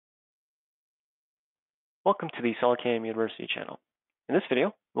Welcome to the SolidCAM University channel. In this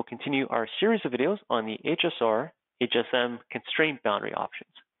video, we'll continue our series of videos on the HSM constraint boundary options.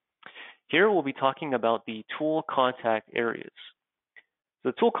 Here we'll be talking about the tool contact areas.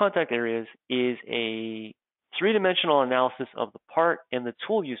 The tool contact areas is a three-dimensional analysis of the part and the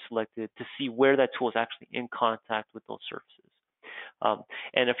tool you selected to see where that tool is actually in contact with those surfaces.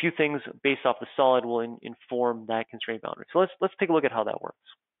 And a few things based off the solid will inform that constraint boundary. So let's take a look at how that works.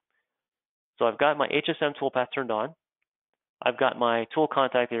 So I've got my HSM toolpath turned on. I've got my tool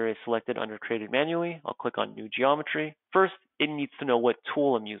contact area selected under created manually. I'll click on new geometry. First, it needs to know what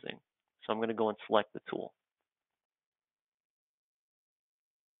tool I'm using. So I'm going to go and select the tool.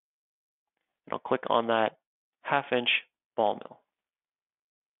 And I'll click on that 1/2-inch ball mill.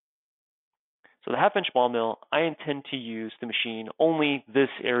 So the 1/2-inch ball mill, I intend to use to machine only this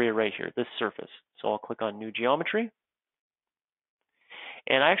area right here, this surface. So I'll click on new geometry.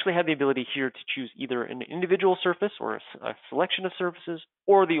 And I actually have the ability here to choose either an individual surface or a selection of surfaces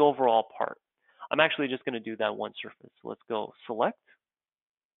or the overall part. I'm actually just going to do that one surface. So let's go select.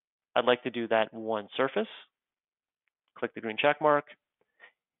 I'd like to do that one surface. Click the green check mark.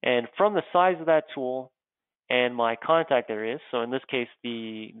 And from the size of that tool and my contact areas, so in this case,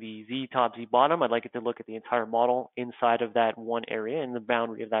 the Z top, Z bottom, I'd like it to look at the entire model inside of that one area and the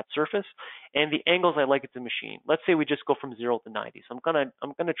boundary of that surface, and the angles I'd like it to machine. Let's say we just go from 0 to 90. So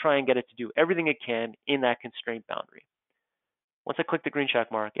I'm gonna try and get it to do everything it can in that constraint boundary. Once I click the green check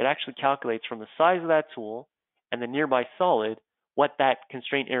mark, it actually calculates from the size of that tool and the nearby solid what that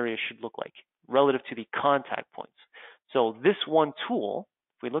constraint area should look like relative to the contact points. So this one tool,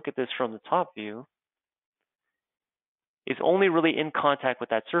 if we look at this from the top view, is only really in contact with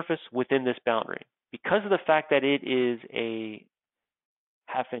that surface within this boundary. Because of the fact that it is a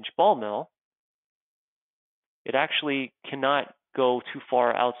 1/2-inch ball mill, it actually cannot go too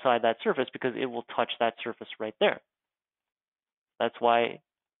far outside that surface because it will touch that surface right there. That's why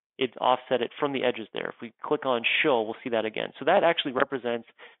it offset it from the edges there. If we click on show, we'll see that again. So that actually represents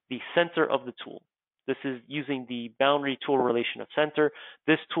the center of the tool. This is using the boundary tool relation of center.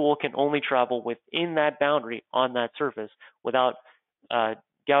 This tool can only travel within that boundary on that surface without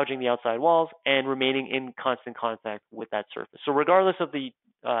gouging the outside walls and remaining in constant contact with that surface. So regardless of the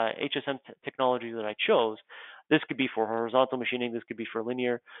HSM technology that I chose, this could be for horizontal machining, this could be for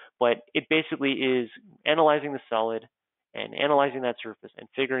linear, but it basically is analyzing the solid and analyzing that surface and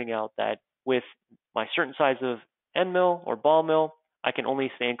figuring out that with my certain size of end mill or ball mill, I can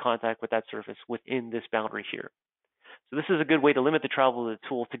only stay in contact with that surface within this boundary here. So this is a good way to limit the travel of the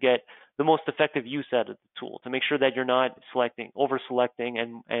tool to get the most effective use out of the tool, to make sure that you're not over-selecting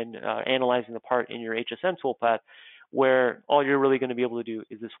and analyzing the part in your HSM toolpath where all you're really going to be able to do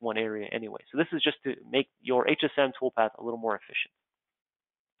is this one area anyway. So this is just to make your HSM toolpath a little more efficient.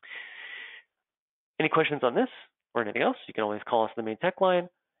 Any questions on this or anything else, you can always call us the main tech line.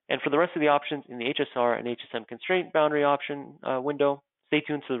 And for the rest of the options in the HSR and HSM constraint boundary option window, stay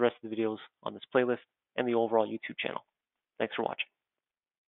tuned to the rest of the videos on this playlist and the overall YouTube channel. Thanks for watching.